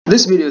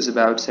This video is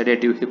about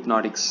sedative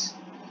hypnotics.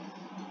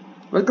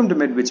 Welcome to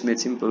MedVids Made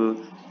Simple.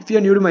 If you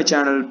are new to my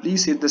channel,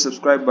 please hit the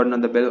subscribe button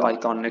and the bell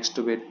icon next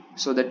to it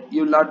so that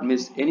you'll not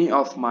miss any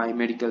of my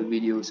medical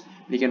videos.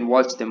 You can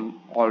watch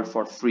them all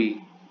for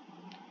free.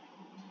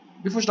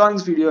 Before starting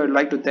this video, I'd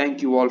like to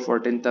thank you all for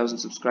 10,000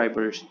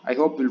 subscribers. I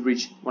hope we'll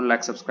reach 1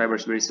 lakh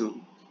subscribers very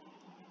soon.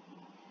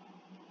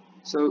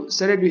 So,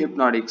 sedative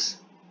hypnotics.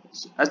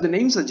 As the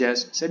name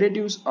suggests,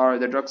 sedatives are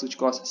the drugs which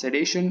cause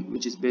sedation,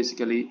 which is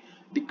basically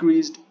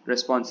decreased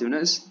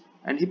responsiveness,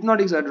 and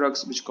hypnotics are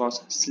drugs which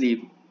cause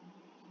sleep.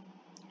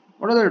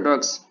 What are the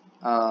drugs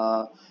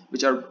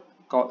which are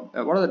called,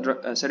 what are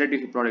the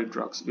sedative hypnotic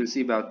drugs? We'll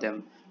see about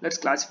them. Let's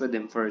classify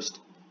them first.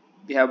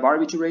 We have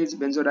barbiturates,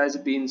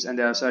 benzodiazepines, and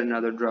there are certain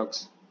other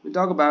drugs. We'll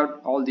talk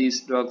about all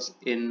these drugs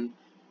in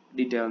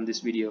detail in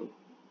this video.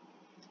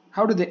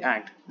 How do they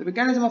act? The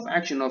mechanism of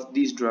action of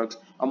these drugs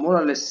are more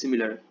or less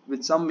similar,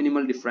 with some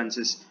minimal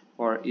differences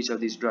for each of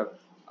these drugs.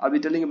 I'll be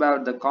telling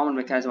about the common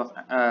mechanism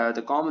of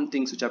the common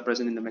things which are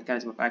present in the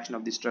mechanism of action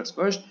of these drugs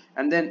first,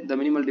 and then the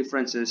minimal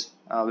differences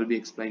will be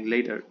explained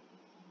later.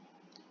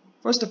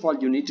 First of all,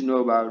 you need to know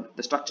about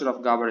the structure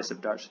of GABA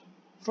receptors.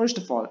 First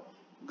of all,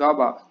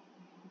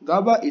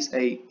 GABA is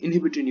a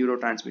inhibitory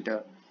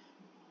neurotransmitter.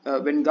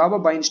 When GABA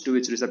binds to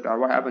its receptor,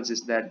 what happens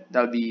is that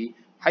there will be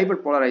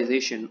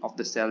hyperpolarization of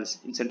the cells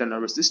in central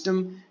nervous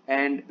system,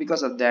 and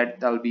because of that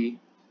there will be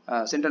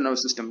central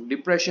nervous system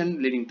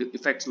depression, leading to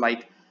effects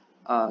like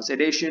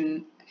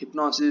sedation,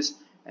 hypnosis,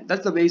 and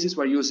that's the basis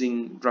for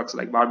using drugs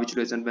like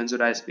barbiturates and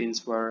benzodiazepines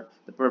for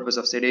the purpose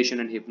of sedation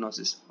and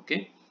hypnosis.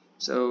 Okay,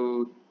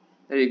 so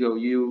there you go,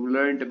 you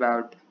learned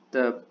about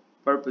the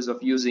purpose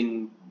of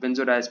using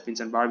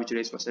benzodiazepines and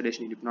barbiturates for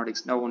sedation and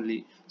hypnotics now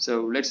only.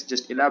 So let's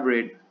just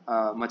elaborate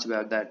much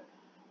about that.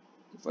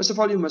 First of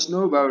all, you must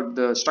know about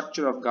the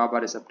structure of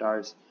GABA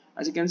receptors.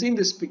 As you can see in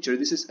this picture,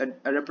 this is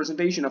a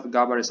representation of a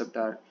GABA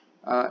receptor.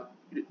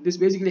 This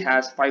basically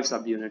has 5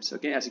 subunits.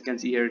 Okay, as you can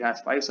see here, it has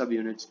 5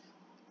 subunits.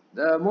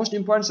 The most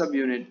important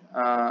subunit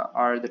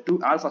are the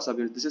 2 alpha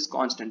subunits. This is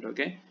constant.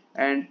 Okay,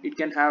 and it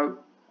can have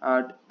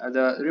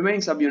the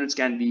remaining subunits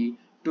can be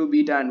 2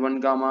 beta and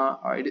 1 gamma.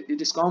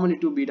 It is commonly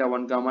 2 beta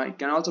 1 gamma. It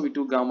can also be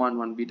 2 gamma and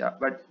 1 beta,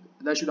 but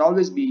there should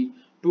always be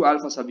 2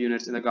 alpha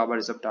subunits in the GABA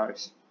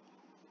receptors.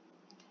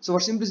 So for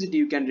simplicity,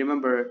 you can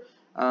remember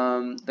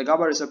the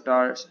GABA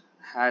receptors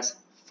has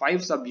 5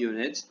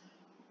 subunits,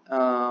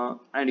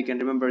 and you can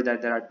remember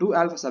that there are 2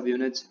 alpha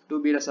subunits,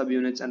 2 beta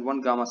subunits, and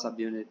 1 gamma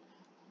subunit.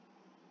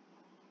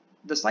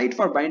 The site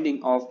for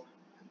binding of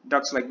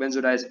drugs like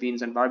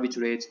benzodiazepines and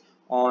barbiturates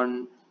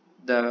on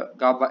the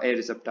GABA A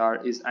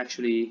receptor is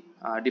actually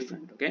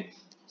different. Okay,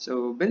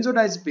 so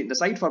benzodiazepine, the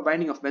site for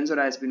binding of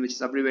benzodiazepine, which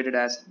is abbreviated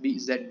as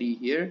BZD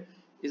here,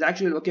 is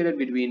actually located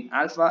between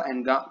alpha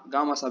and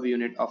gamma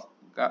subunit of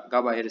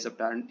GABA A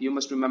receptor, and you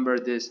must remember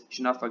this, you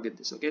should not forget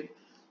this. Okay,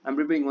 I'm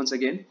repeating once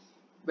again.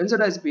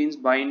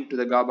 Benzodiazepines bind to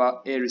the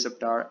GABA A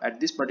receptor at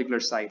this particular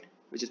site,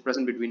 which is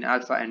present between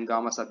alpha and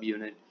gamma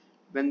subunit.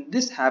 When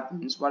this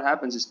happens, what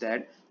happens is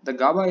that the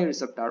GABA A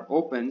receptor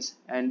opens,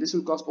 and this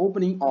will cause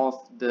opening of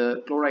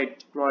the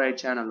chloride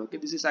channel. Okay,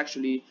 this is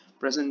actually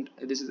present.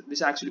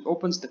 This actually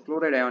opens the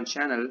chloride ion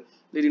channel,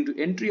 leading to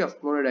entry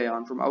of chloride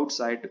ion from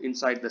outside to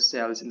inside the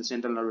cells in the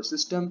central nervous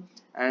system,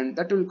 and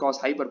that will cause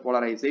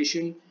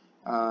hyperpolarization.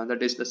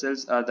 That is, the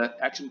cells,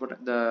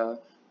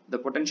 the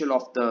potential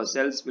of the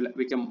cells will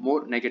become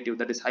more negative.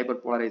 That is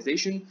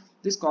hyperpolarization.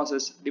 This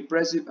causes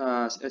depressive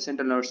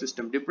central nervous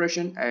system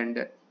depression,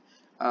 and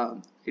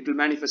it will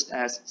manifest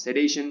as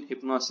sedation,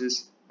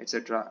 hypnosis,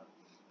 etc.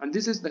 And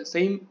this is the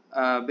same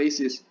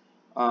basis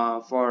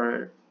of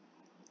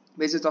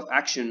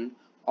action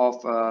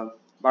of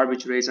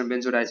barbiturates and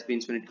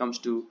benzodiazepines when it comes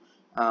to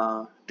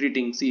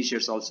treating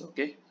seizures also.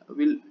 Okay,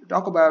 we'll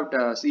talk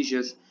about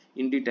seizures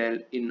in detail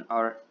in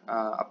our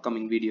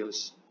upcoming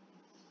videos.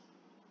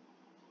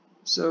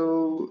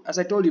 So as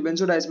I told you,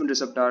 benzodiazepine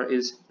receptor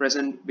is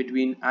present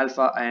between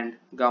alpha and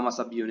gamma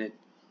subunit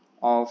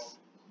of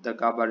the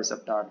GABA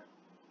receptor.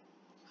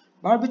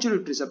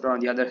 Barbiturate receptor, on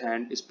the other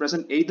hand, is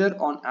present either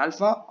on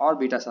alpha or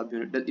beta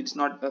subunit. It's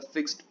not a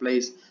fixed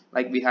place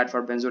like we had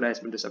for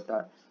benzodiazepine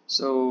receptor.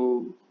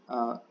 So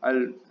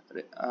I'll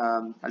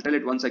tell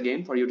it once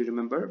again for you to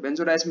remember.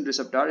 Benzodiazepine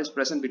receptor is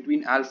present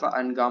between alpha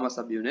and gamma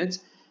subunits,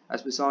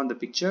 as we saw in the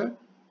picture,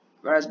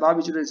 whereas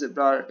barbiturate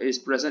receptor is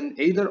present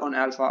either on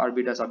alpha or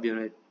beta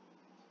subunit.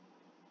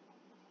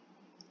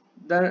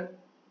 There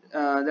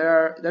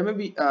may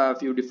be a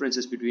few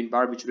differences between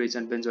barbiturates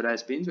and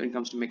benzodiazepines when it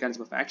comes to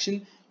mechanism of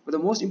action, but the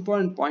most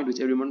important point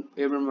which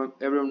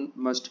everyone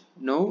must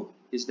know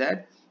is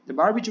that the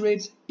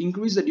barbiturates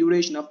increase the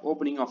duration of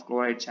opening of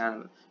chloride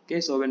channel. Okay,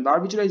 so when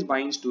barbiturates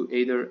binds to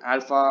either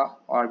alpha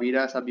or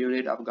beta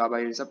subunit of GABA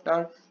A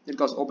receptor, it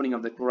causes opening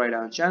of the chloride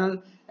ion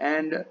channel,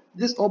 and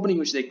this opening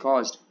which they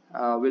caused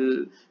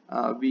will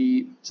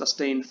be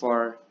sustained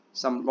for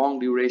some long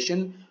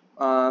duration.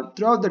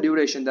 Throughout the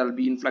duration, there will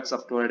be influx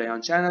of chloride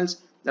ion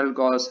channels that will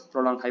cause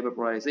prolonged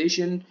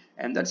hyperpolarization,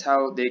 and that's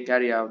how they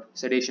carry out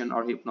sedation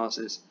or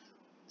hypnosis.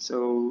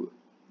 So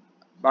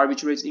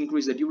barbiturates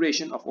increase the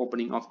duration of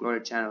opening of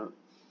chloride channel.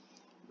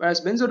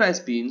 Whereas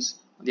benzodiazepines,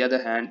 on the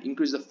other hand,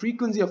 increase the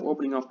frequency of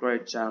opening of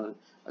chloride channel.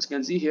 As you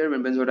can see here,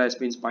 when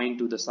benzodiazepines bind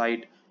to the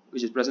site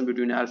which is present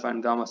between alpha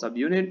and gamma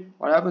subunit,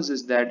 what happens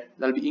is that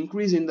there will be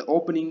increase in the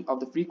opening of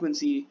the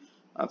frequency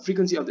of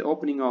the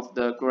opening of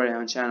the chloride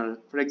ion channel.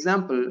 For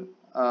example,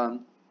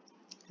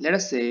 let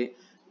us say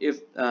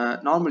if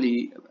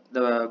normally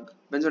the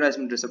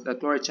benzodiazepine receptor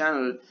chloride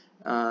channel,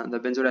 the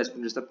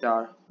benzodiazepine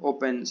receptor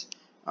opens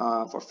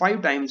for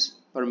 5 times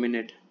per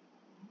minute.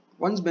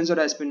 Once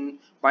benzodiazepine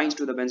binds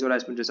to the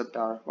benzodiazepine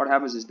receptor, what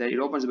happens is that it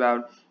opens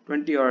about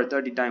 20 or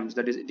 30 times.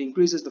 That is, it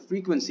increases the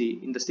frequency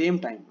in the same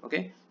time.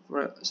 Okay,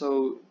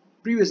 so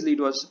previously it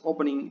was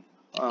opening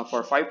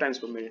for 5 times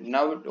per minute.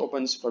 Now it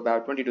opens for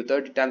about 20 to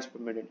 30 times per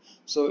minute.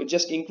 So it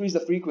just increased the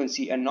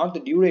frequency and not the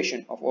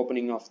duration of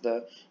opening of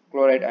the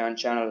chloride ion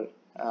channel,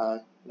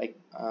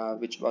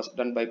 which was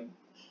done by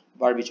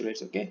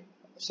barbiturates. Okay,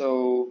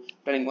 so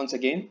telling once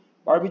again,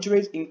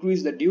 barbiturates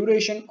increase the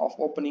duration of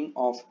opening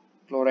of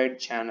chloride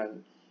channel,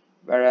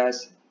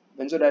 whereas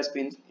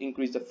benzodiazepines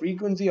increase the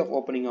frequency of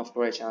opening of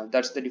chloride channel.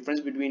 That's the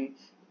difference between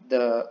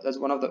that's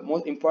one of the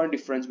most important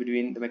difference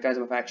between the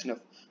mechanism of action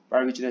of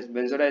barbiturates and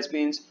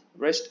benzodiazepines.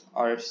 Rest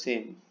are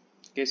same.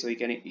 Okay, so you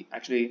can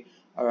actually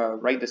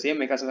write the same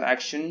mechanism of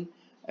action.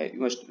 You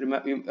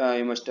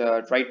must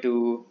try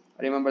to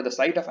remember the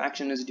site of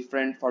action is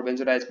different for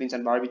benzodiazepines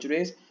and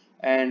barbiturates,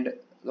 and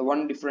the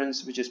one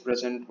difference which is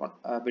present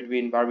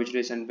between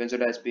barbiturates and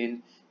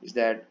benzodiazepine is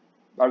that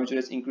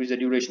barbiturates increase the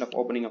duration of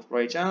opening of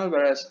chloride channel,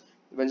 whereas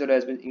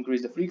benzodiazepines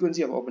increase the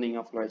frequency of opening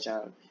of chloride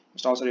channel.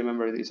 Just also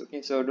remember this.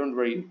 Okay, so don't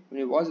worry, when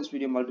you watch this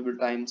video multiple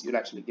times, you'll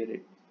actually get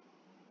it.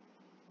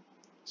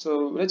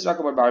 So let's talk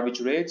about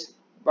barbiturates.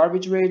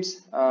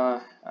 Barbiturates,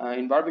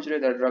 in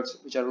barbiturates there are drugs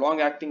which are long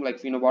acting like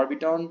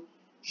phenobarbital,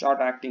 short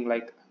acting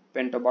like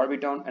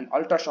pentobarbital, and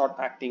ultra short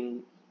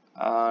acting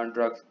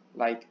drugs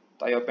like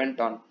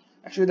thiopenton.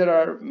 Actually, there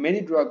are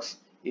many drugs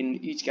in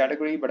each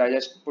category, but I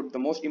just put the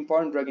most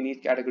important drug in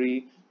each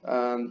category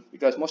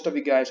because most of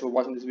you guys who are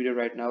watching this video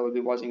right now will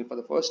be watching it for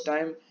the first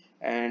time,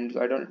 and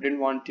I didn't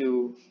want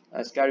to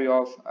scare you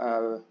off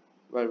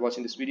while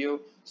watching this video.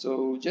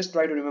 So just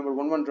try to remember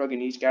one drug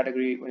in each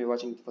category when you're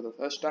watching it for the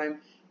first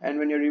time, and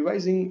when you're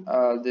revising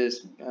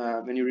this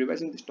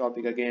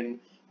topic again,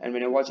 and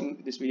when you're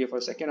watching this video for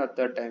a second or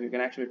third time, you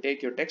can actually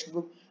take your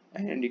textbook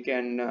and you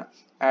can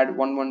add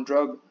one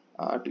drug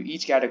to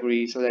each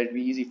category so that it'll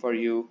be easy for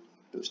you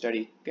to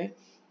study. Okay,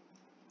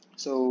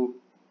 so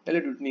tell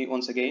it with me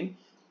once again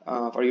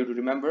for you to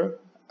remember.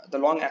 The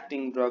long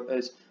acting drug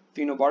is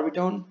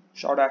phenobarbital,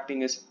 short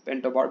acting is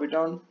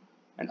pentobarbital,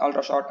 and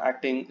ultra short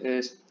acting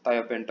is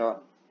thiopenton.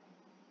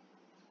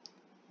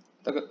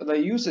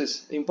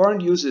 The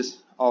important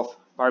uses of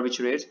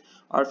barbiturates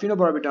are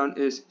phenobarbital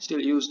is still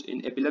used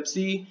in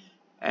epilepsy,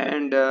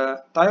 and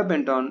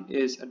thiopenton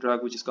is a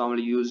drug which is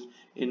commonly used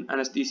in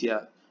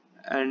anesthesia.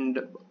 And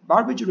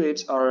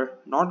barbiturates are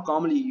not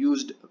commonly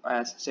used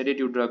as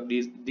sedative drug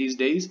these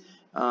days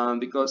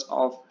because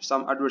of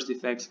some adverse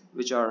effects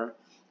which are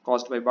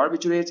caused by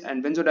barbiturates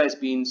and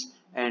benzodiazepines,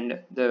 and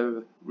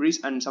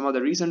some of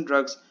the recent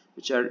drugs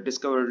which are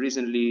discovered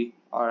recently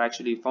are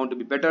actually found to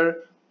be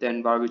better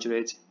than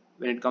barbiturates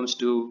when it comes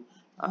to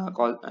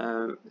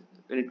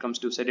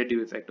sedative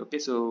effect. Okay,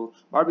 so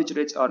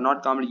barbiturates are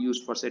not commonly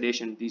used for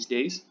sedation these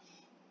days.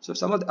 So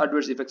some of the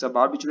adverse effects of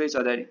barbiturates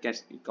are that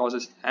it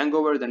causes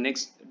hangover the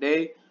next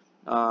day.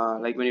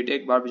 Like when you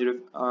take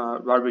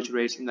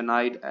barbiturates in the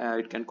night,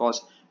 it can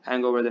cause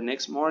hangover the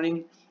next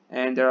morning.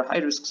 And there are high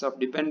risks of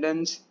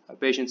dependence.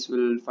 Patients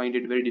will find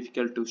it very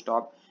difficult to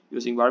stop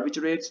using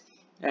barbiturates.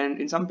 And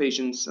in some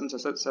patients, some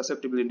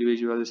susceptible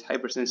individuals,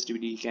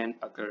 hypersensitivity can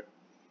occur.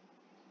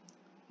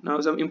 Now,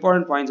 some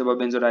important points about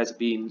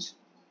benzodiazepines.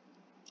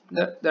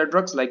 There are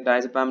drugs like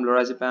diazepam,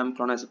 lorazepam,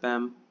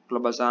 clonazepam,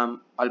 clobazam,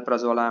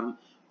 alprazolam,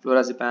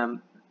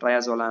 flurazepam,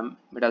 triazolam,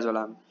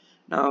 midazolam.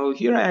 Now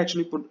here I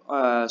actually put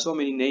so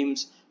many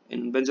names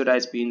in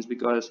benzodiazepines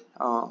because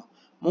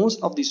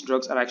most of these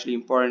drugs are actually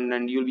important,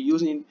 and you'll be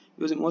using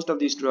most of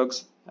these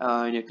drugs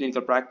in your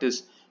clinical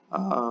practice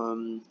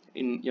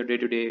in your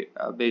day-to-day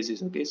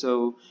basis. Okay,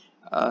 so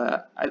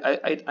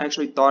I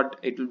actually thought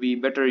it would be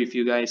better if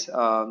you guys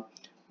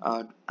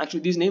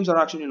actually these names are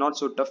actually not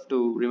so tough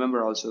to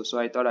remember also, so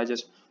I thought I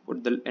just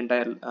put the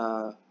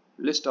entire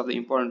list of the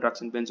important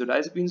drugs in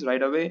benzodiazepines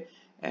right away,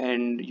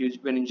 and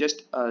when you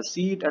just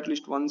see it at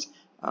least once,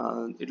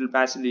 it will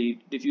passively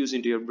diffuse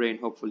into your brain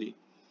hopefully.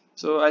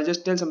 So I'll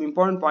just tell some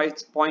important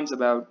points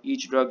about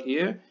each drug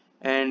here,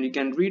 and you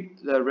can read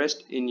the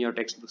rest in your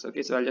textbooks.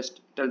 Okay, so I'll just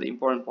tell the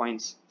important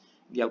points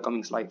in the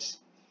upcoming slides.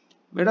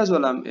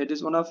 Midazolam, it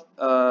is one of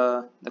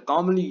the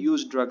commonly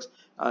used drugs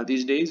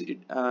these days.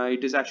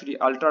 It is actually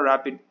ultra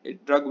rapid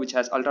drug which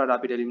has ultra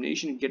rapid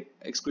elimination. It gets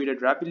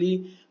excreted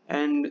rapidly,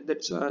 and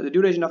that's the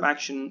duration of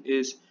action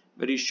is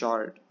very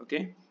short.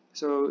 Okay,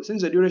 so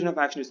since the duration of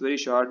action is very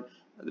short,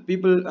 the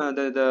people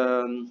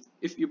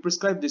if you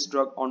prescribe this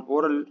drug on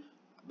oral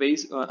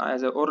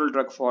as an oral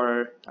drug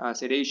for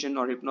sedation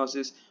or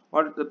hypnosis.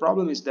 What the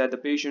problem is that the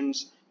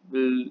patients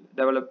will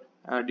develop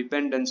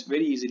dependence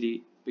very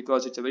easily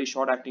because it's a very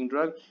short acting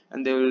drug,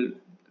 and they will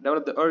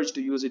develop the urge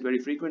to use it very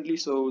frequently,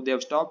 so they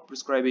have stopped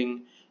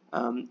prescribing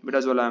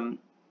midazolam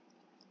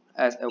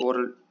as an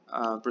oral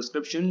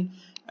prescription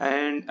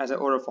and as an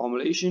oral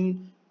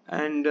formulation.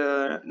 And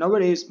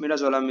nowadays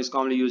midazolam is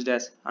commonly used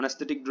as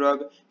anesthetic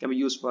drug, can be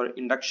used for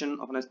induction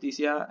of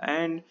anesthesia,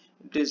 and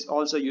it is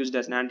also used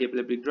as an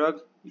anti-epileptic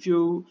drug. If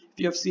you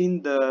have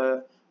seen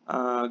uh,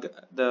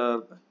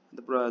 the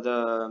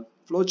the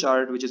flow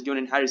chart which is given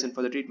in Harrison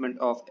for the treatment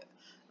of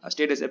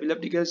status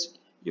epilepticus,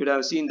 you would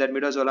have seen that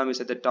midazolam is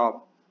at the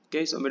top.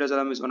 Okay, so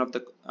midazolam is one of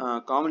the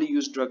commonly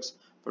used drugs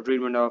for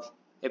treatment of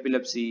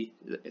epilepsy,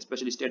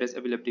 especially status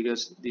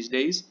epilepticus these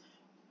days,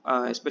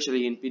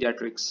 especially in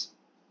pediatrics.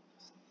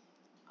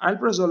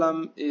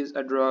 Alprazolam is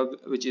a drug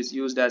which is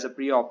used as a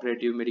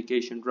preoperative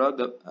medication drug,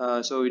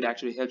 so it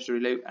actually helps to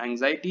relieve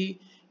anxiety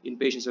in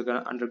patients who are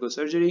going to undergo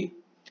surgery.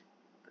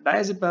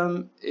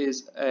 Diazepam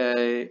is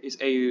a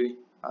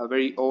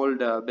very old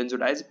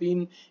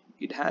benzodiazepine.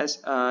 It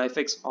has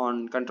effects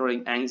on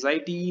controlling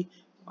anxiety,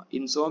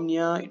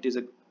 insomnia. It is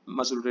a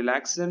muscle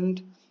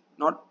relaxant,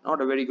 not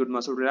a very good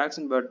muscle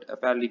relaxant, but a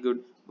fairly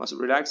good muscle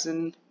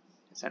relaxant.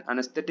 It's an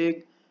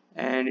anesthetic,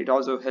 and it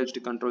also helps to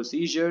control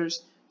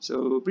seizures.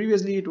 So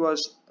previously it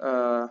was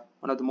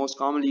one of the most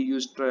commonly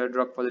used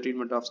drug for the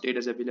treatment of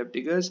status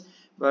epilepticus,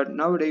 but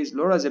nowadays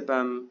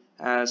lorazepam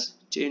has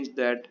changed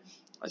that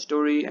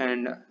story,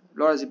 and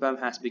lorazepam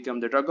has become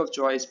the drug of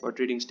choice for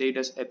treating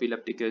status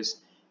epilepticus.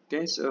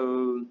 Okay,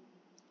 so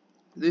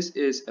this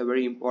is a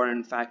very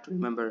important fact to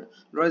remember.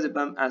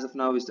 Lorazepam as of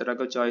now is the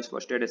drug of choice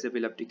for status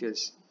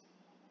epilepticus.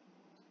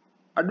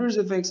 Adverse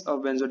effects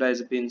of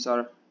benzodiazepines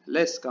are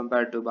less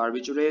compared to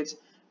barbiturates.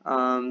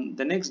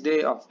 The next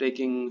day of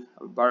taking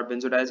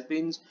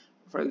benzodiazepines,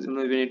 for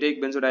example, when you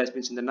take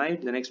benzodiazepines in the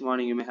night, the next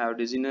morning you may have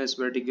dizziness,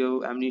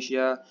 vertigo,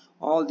 amnesia.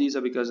 All these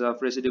are because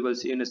of residual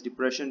CNS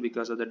depression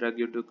because of the drug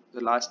you took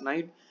the last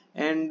night.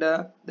 And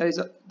there are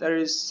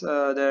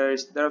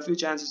a few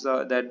chances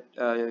that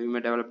you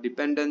may develop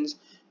dependence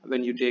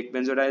when you take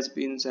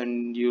benzodiazepines,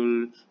 and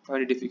you'll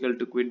find it difficult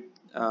to quit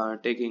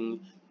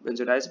taking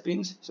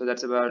benzodiazepines. So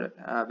that's about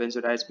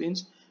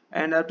benzodiazepines.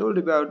 And I've told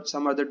about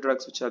some other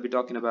drugs which I'll be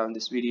talking about in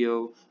this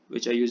video,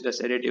 which are used as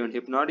sedative and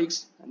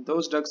hypnotics, and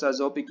those drugs are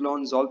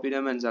zopiclone,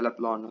 zolpidem, and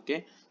zaleplon.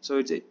 Okay, so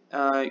it's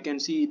you can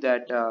see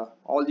that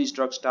all these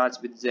drugs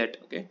starts with Z.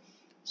 Okay,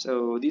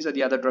 so these are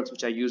the other drugs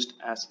which are used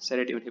as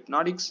sedative and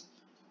hypnotics.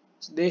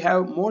 So they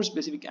have more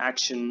specific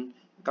action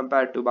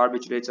compared to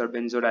barbiturates or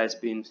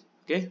benzodiazepines.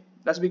 Okay,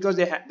 that's because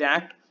they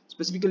act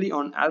specifically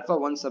on alpha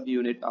 1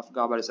 subunit of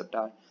GABA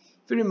receptor.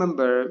 If you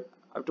remember,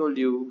 I've told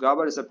you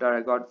GABA receptor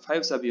I got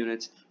 5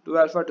 subunits, 2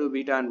 alpha, 2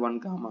 beta, and 1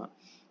 gamma.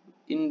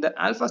 In the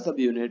alpha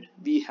subunit,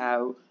 we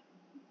have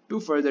 2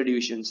 further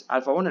divisions,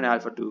 alpha 1 and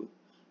alpha 2.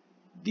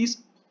 These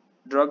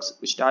drugs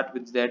which start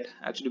with Z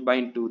actually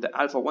bind to the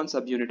alpha 1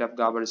 subunit of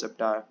GABA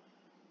receptor,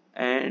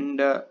 and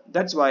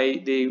that's why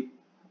they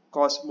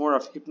cause more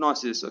of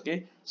hypnosis.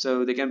 Okay,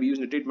 so they can be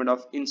used in the treatment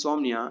of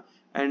insomnia,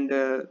 and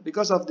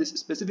because of this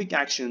specific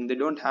action, they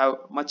don't have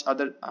much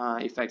other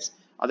effects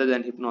other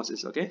than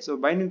hypnosis. Okay, so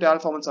binding to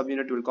alpha 1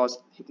 subunit will cause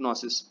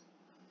hypnosis,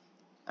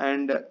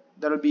 and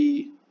there will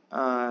be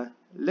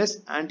less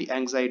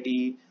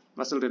anti-anxiety,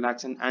 muscle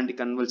relaxant,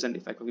 anti-convulsant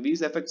effect. Okay,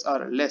 these effects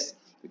are less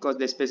because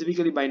they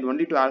specifically bind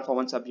only to alpha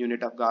 1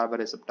 subunit of GABA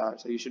receptor.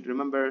 So you should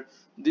remember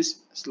this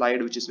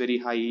slide, which is very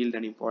high yield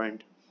and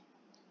important.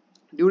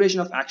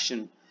 Duration of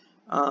action.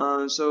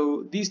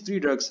 So these 3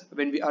 drugs,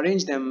 when we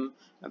arrange them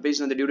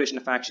based on the duration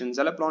of action,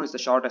 zaleplon is the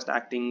shortest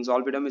acting,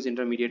 zolpidem is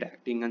intermediate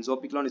acting, and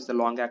zopiclone is the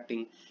long acting.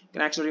 You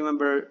can actually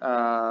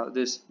remember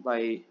this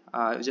by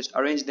just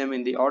arrange them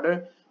in the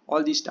order.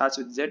 All these starts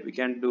with Z, we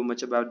can't do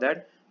much about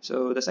that.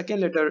 So the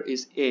second letter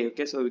is A.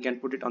 Okay, so we can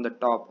put it on the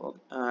top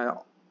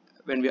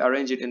when we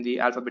arrange it in the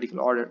alphabetical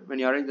order. When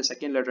you arrange the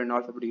second letter in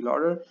alphabetical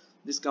order,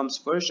 this comes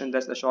first, and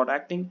that's the short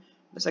acting.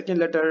 The second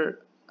letter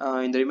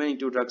in the remaining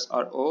 2 drugs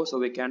are O, so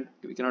we cannot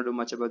do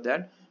much about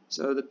that.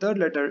 So the third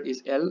letter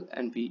is L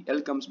and P.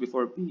 L comes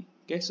before P.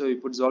 Okay, so we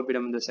put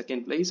zolpidem in the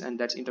second place, and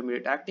that's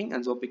intermediate acting,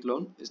 and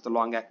zopiclone is the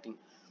long acting.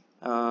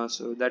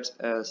 So that's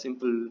a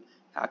simple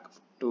hack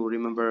to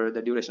remember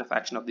the duration of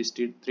action of these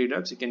 3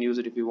 drugs. You can use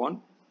it if you want.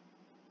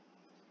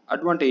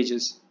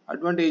 Advantages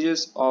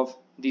of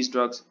these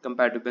drugs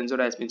compared to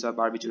benzodiazepines or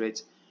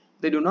barbiturates.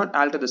 They do not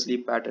alter the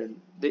sleep pattern.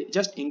 They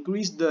just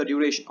increase the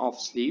duration of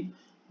sleep,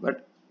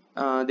 but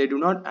they do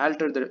not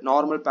alter the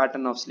normal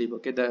pattern of sleep.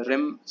 Okay, the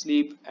REM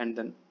sleep and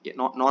the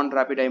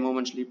non-rapid eye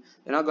movement sleep,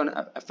 they're not going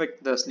to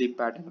affect the sleep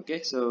pattern.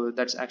 Okay, so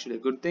that's actually a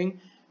good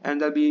thing. And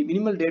there'll be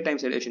minimal daytime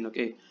sedation.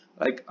 Okay,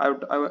 like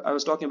I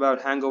was talking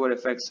about hangover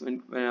effects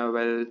when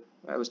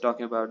I was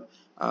talking about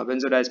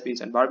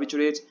benzodiazepines and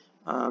barbiturates,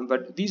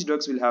 but these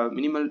drugs will have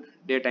minimal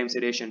daytime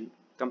sedation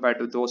compared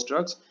to those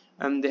drugs,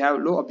 and they have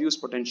low abuse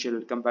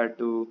potential compared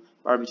to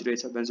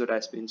barbiturates or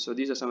benzodiazepines. So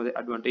these are some of the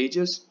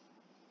advantages.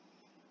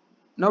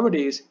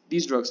 Nowadays,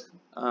 these drugs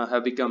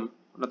have become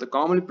one of the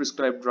commonly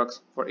prescribed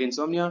drugs for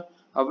insomnia.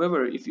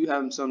 However, if you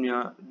have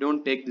insomnia,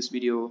 don't take this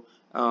video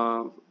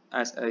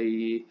as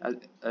a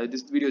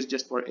this video is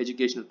just for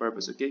educational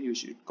purpose. Okay, you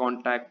should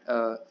contact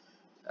a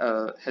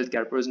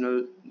healthcare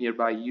personnel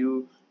nearby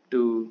you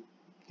to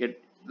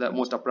get the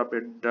most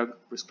appropriate drug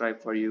prescribed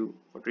for you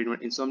for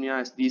treatment insomnia,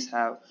 as these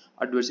have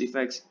adverse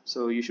effects,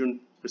 so you shouldn't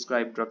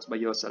prescribe drugs by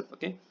yourself.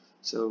 Okay,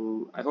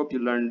 so I hope you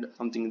learned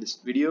something in this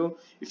video.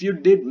 If you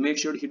did, make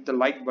sure to hit the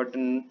like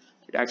button.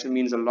 It actually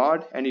means a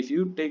lot, and if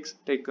you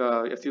take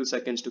a few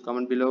seconds to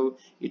comment below,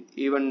 it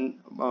even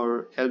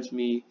more helps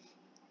me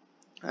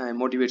and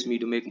motivates me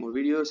to make more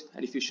videos.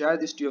 And if you share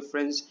this to your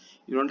friends,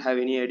 you don't have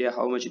any idea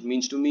how much it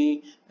means to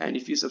me. And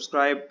if you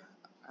subscribe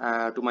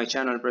to my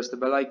channel, press the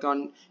bell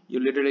icon, you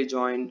literally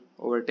join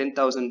over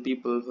 10,000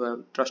 people who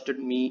have trusted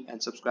me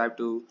and subscribed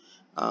to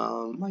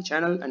my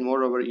channel, and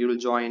moreover you will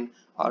join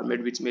our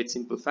MedVids Made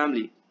Simple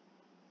family.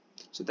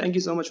 So thank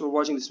you so much for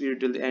watching this video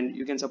till the end.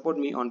 You can support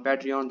me on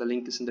Patreon, the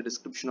link is in the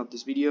description of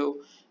this video,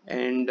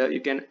 and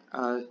you can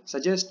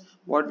suggest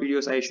what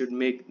videos I should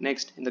make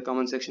next in the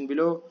comment section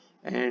below,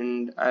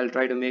 and I'll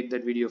try to make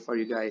that video for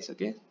you guys.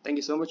 Okay, thank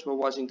you so much for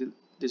watching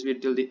this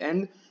video till the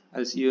end.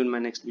 I'll see you in my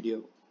next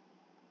video.